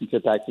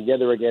relationship back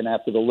together again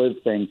after the Live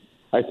thing.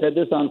 I said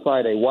this on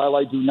Friday. While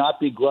I do not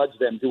begrudge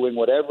them doing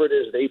whatever it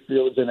is they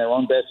feel is in their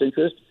own best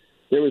interest,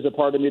 there is a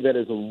part of me that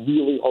is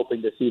really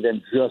hoping to see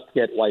them just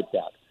get wiped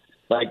out.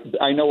 Like,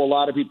 I know a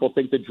lot of people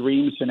think the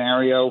dream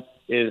scenario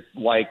is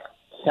like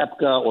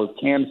Koepka or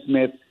Cam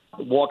Smith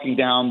walking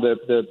down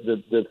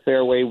the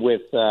fairway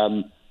with,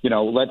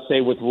 let's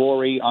say with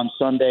Rory on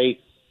Sunday.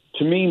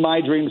 To me,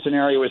 my dream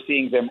scenario is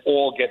seeing them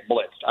all get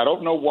blitzed. I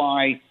don't know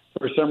why.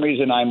 For some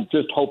reason, I'm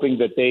just hoping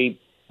that the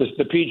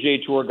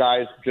PGA Tour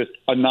guys just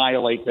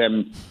annihilate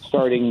them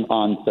starting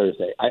on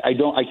Thursday. I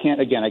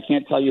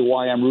can't tell you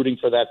why I'm rooting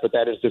for that, but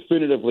that is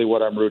definitively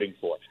what I'm rooting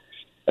for.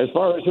 As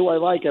far as who I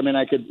like, I mean,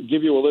 I could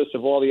give you a list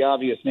of all the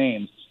obvious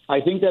names.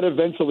 I think that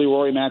eventually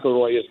Rory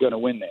McIlroy is going to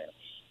win there.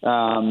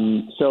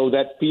 So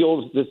that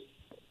feels this.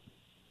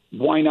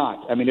 Why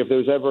not? I mean, if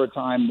there's ever a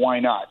time, why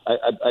not?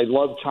 I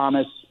love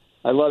Thomas.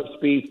 I love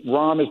Spieth.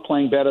 Rahm is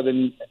playing better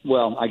than,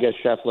 well, I guess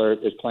Scheffler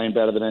is playing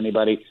better than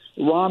anybody.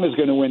 Rahm is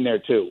going to win there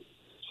too.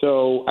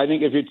 So I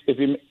think if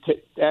you're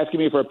asking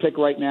me for a pick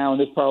right now,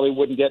 and this probably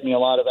wouldn't get me a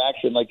lot of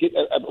action,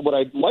 what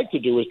I'd like to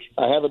do is,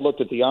 I haven't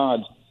looked at the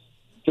odds,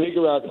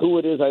 figure out who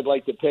it is I'd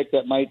like to pick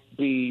that might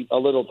be a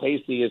little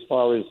tasty as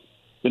far as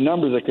the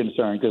numbers are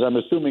concerned, because I'm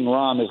assuming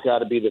Rahm has got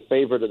to be the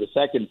favorite or the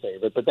second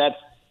favorite, but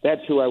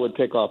that's who I would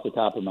pick off the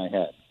top of my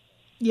head.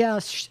 Yeah,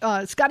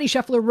 Scotty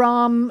Scheffler,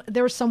 Rahm,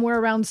 they're somewhere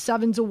around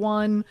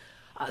 7-1.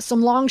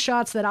 Some long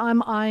shots that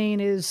I'm eyeing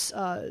is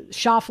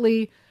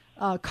Schauffele,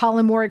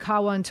 Colin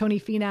Morikawa, and Tony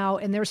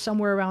Finau, and they're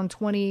somewhere around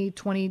 20-1,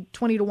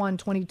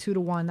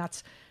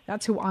 22-1.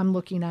 That's who I'm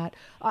looking at.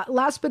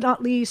 Last but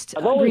not least,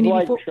 I've always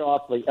liked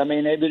Schauffele. I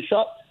mean,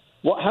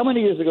 how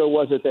many years ago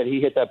was it that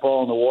he hit that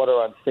ball in the water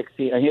on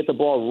 16? He hit the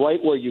ball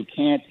right where you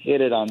can't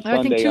hit it on Sunday.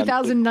 I think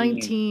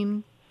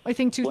 2019. I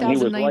think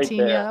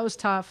 2019. Right, yeah, that was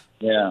tough.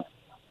 Yeah.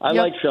 I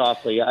like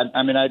Schauffele.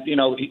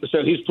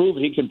 So he's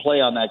proven he can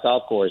play on that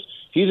golf course.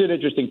 He's an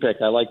interesting pick.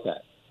 I like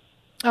that.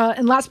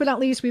 And last but not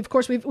least, we've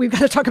got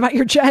to talk about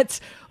your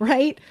Jets,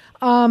 right?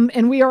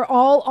 And we are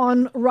all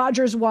on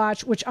Rogers'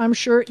 watch, which I'm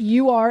sure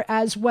you are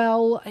as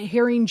well,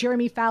 hearing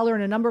Jeremy Fowler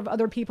and a number of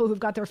other people who've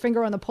got their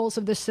finger on the pulse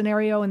of this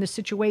scenario and this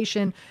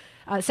situation.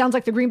 It sounds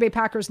like the Green Bay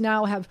Packers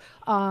now have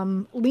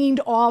leaned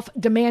off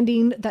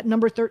demanding that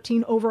number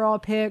 13 overall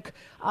pick.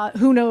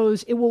 Who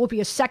knows? It will be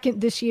a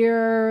second this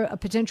year, a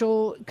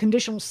potential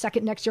conditional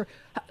second next year.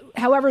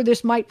 However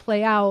this might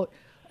play out,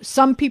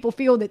 some people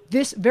feel that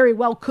this very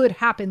well could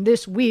happen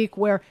this week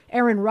where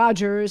Aaron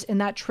Rodgers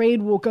and that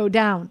trade will go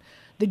down.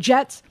 The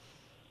Jets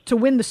to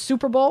win the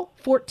Super Bowl,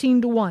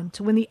 14-1.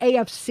 To win the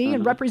AFC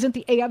and represent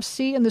the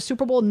AFC in the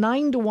Super Bowl,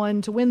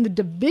 9-1. To win the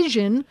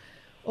division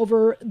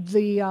over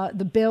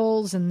the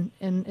Bills and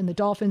the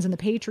Dolphins and the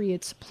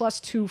Patriots, plus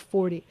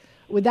 240.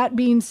 With that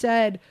being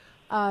said,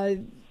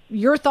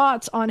 your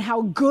thoughts on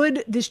how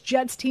good this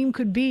Jets team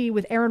could be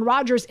with Aaron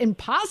Rodgers and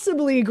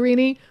possibly,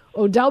 Greeny,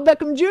 Odell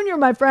Beckham Jr.,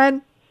 my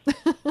friend.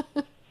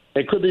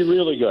 It could be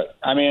really good.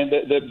 I mean,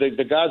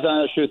 the God's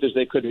honest truth is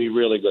they could be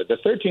really good. The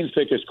 13th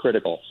pick is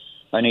critical,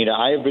 Anita.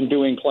 I have been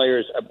doing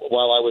players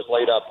while I was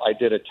laid up. I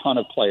did a ton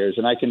of players,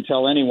 and I can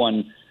tell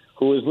anyone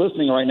who is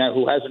listening right now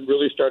who hasn't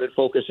really started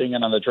focusing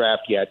in on the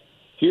draft yet,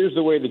 here's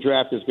the way the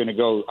draft is going to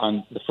go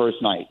on the first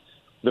night.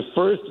 The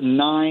first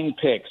 9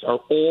 picks are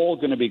all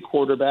going to be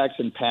quarterbacks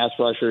and pass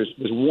rushers.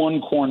 There's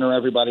one corner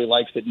everybody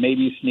likes that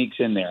maybe sneaks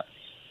in there.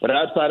 But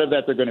outside of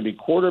that, they're going to be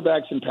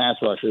quarterbacks and pass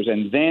rushers.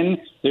 And then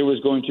there was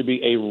going to be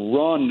a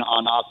run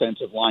on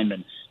offensive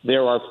linemen.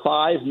 There are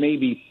 5,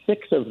 maybe 6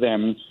 of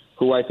them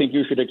who I think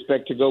you should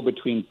expect to go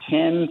between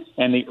 10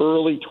 and the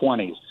early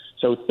 20s.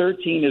 So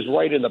 13 is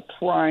right in the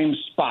prime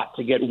spot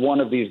to get one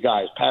of these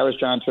guys, Paris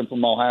Johnson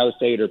from Ohio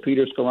State or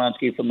Peter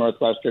Skoronski from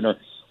Northwestern or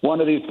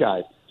one of these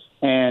guys.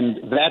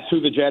 And that's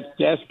who the Jets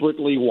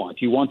desperately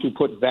want. You want to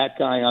put that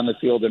guy on the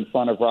field in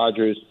front of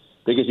Rodgers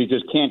because you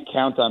just can't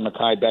count on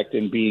Mekhi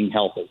Becton being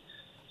healthy.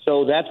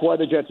 So that's why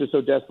the Jets are so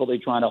desperately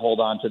trying to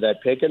hold on to that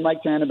pick. And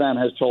Mike Tannenbaum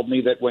has told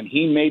me that when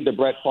he made the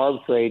Brett Favre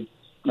trade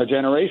a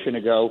generation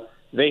ago,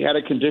 they had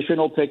a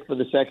conditional pick for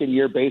the second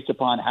year based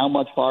upon how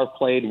much Favre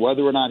played,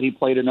 whether or not he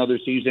played another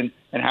season,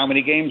 and how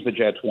many games the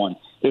Jets won.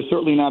 There's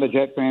certainly not a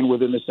Jet fan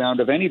within the sound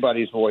of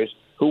anybody's voice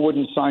who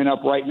wouldn't sign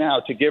up right now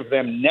to give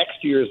them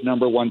next year's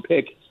number 1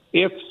 pick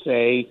if,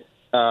 say,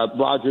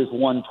 Rodgers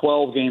won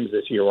 12 games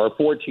this year or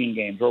 14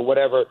 games or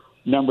whatever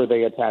number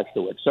they attach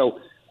to it. So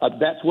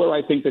that's where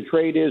I think the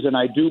trade is, and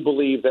I do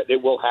believe that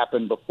it will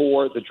happen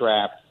before the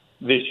draft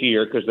this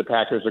year because the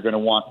Packers are going to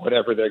want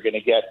whatever they're going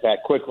to get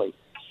that quickly.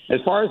 As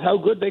far as how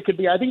good they could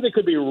be, I think they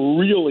could be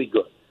really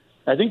good.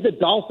 I think the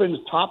Dolphins,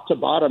 top to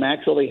bottom,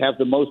 actually have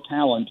the most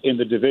talent in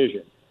the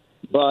division.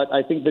 But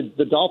I think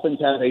the Dolphins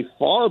have a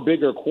far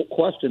bigger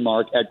question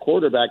mark at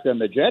quarterback than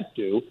the Jets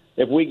do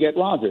if we get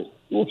Rodgers.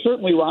 Well,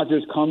 certainly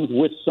Rodgers comes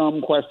with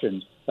some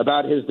questions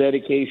about his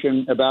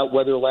dedication, about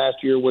whether last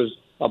year was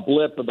a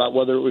blip, about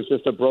whether it was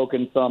just a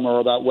broken thumb, or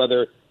about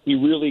whether he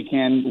really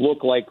can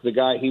look like the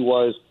guy he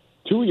was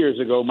 2 years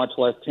ago, much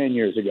less 10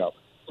 years ago.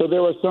 So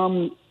there are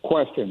some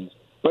questions,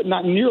 but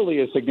not nearly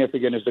as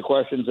significant as the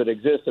questions that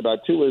exist about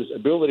Tua's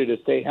ability to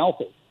stay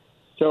healthy.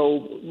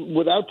 So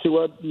without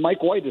Tua,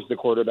 Mike White is the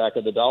quarterback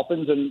of the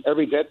Dolphins, and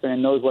every Jet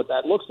fan knows what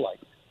that looks like.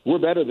 We're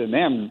better than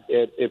them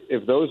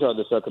if those are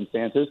the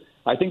circumstances.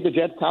 I think the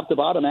Jets, top to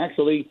bottom,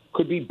 actually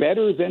could be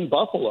better than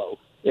Buffalo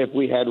if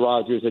we had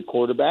Rodgers at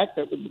quarterback.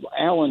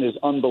 Allen is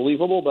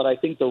unbelievable, but I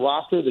think the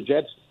roster, the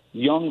Jets'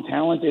 young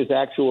talent, is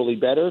actually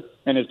better,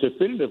 and is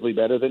definitively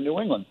better than New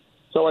England.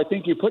 So I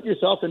think you put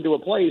yourself into a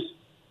place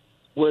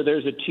where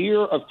there's a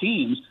tier of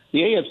teams. The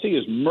AFC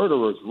is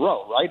murderer's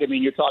row, right? I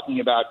mean, you're talking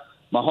about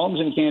Mahomes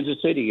in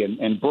Kansas City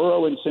and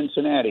Burrow in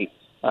Cincinnati.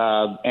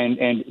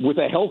 And with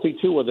a healthy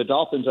Tua, the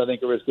Dolphins, I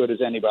think, are as good as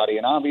anybody.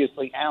 And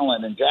obviously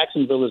Allen and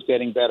Jacksonville is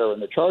getting better,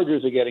 and the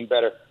Chargers are getting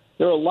better.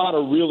 There are a lot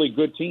of really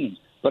good teams.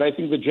 But I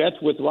think the Jets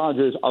with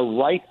Rodgers are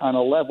right on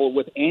a level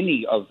with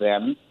any of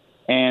them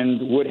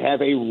and would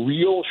have a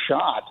real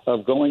shot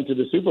of going to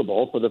the Super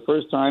Bowl for the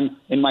first time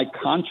in my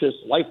conscious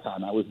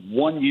lifetime. I was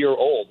 1 year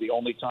old, the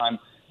only time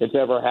it's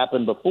ever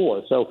happened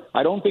before. So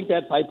I don't think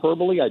that's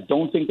hyperbole. I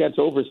don't think that's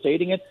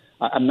overstating it.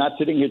 I'm not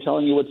sitting here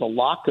telling you it's a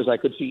lock because I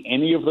could see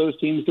any of those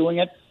teams doing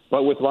it.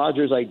 But with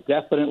Rodgers, I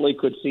definitely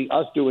could see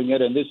us doing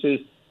it. And this is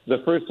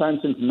the first time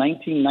since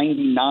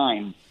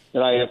 1999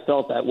 that I have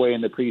felt that way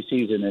in the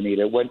preseason,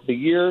 Anita. When the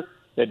year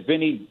that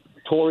Vinny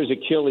tore his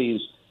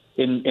Achilles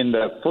in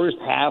the first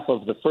half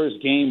of the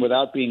first game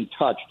without being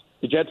touched,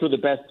 the Jets were the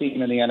best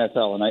team in the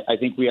NFL, and I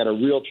think we had a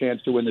real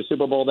chance to win the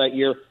Super Bowl that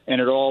year,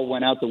 and it all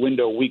went out the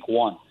window week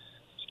one.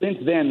 Since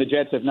then, the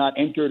Jets have not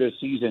entered a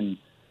season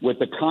with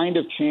the kind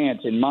of chance,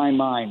 in my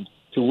mind,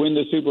 to win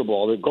the Super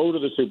Bowl, to go to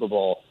the Super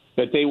Bowl,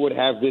 that they would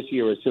have this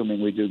year,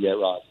 assuming we do get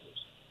Rodgers.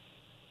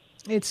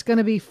 It's going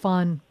to be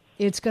fun.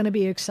 It's going to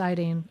be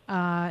exciting,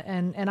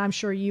 and I'm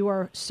sure you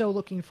are so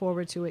looking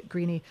forward to it,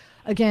 Greeny.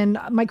 Again,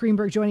 Mike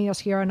Greenberg joining us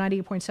here on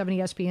 98.7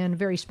 ESPN.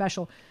 Very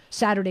special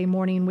Saturday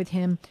morning with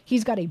him.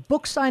 He's got a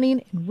book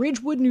signing in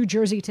Ridgewood, New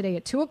Jersey today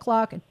at 2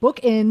 o'clock at Book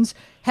Inns.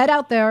 Head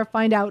out there,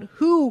 find out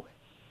who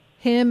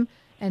him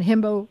and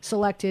Himbo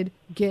selected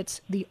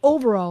gets the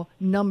overall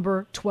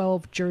number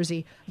 12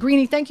 jersey.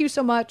 Greeny, thank you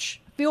so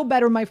much. Feel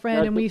better, my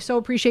friend, and we so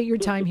appreciate your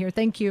time here.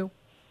 Thank you.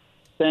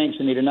 Thanks,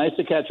 Anita. Nice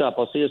to catch up.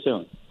 I'll see you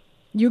soon.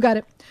 You got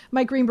it.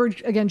 Mike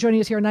Greenberg, again,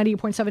 joining us here on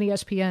 98.7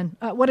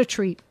 ESPN. What a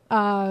treat.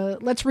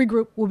 Let's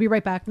regroup. We'll be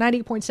right back.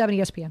 98.7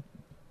 ESPN.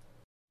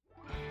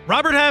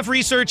 Robert Half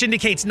research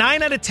indicates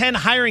 9 out of 10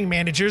 hiring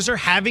managers are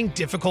having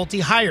difficulty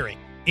hiring.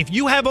 If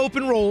you have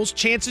open roles,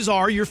 chances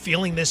are you're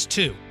feeling this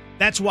too.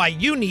 That's why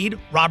you need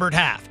Robert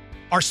Half.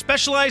 Our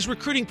specialized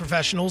recruiting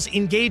professionals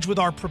engage with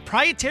our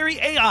proprietary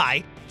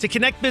AI to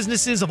connect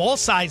businesses of all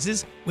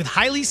sizes with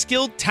highly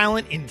skilled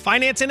talent in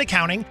finance and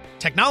accounting,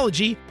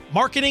 technology,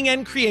 marketing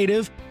and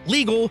creative,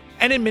 legal,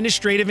 and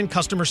administrative and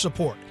customer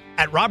support.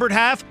 At Robert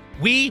Half,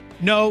 we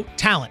know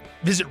talent.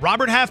 Visit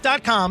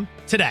roberthalf.com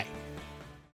today.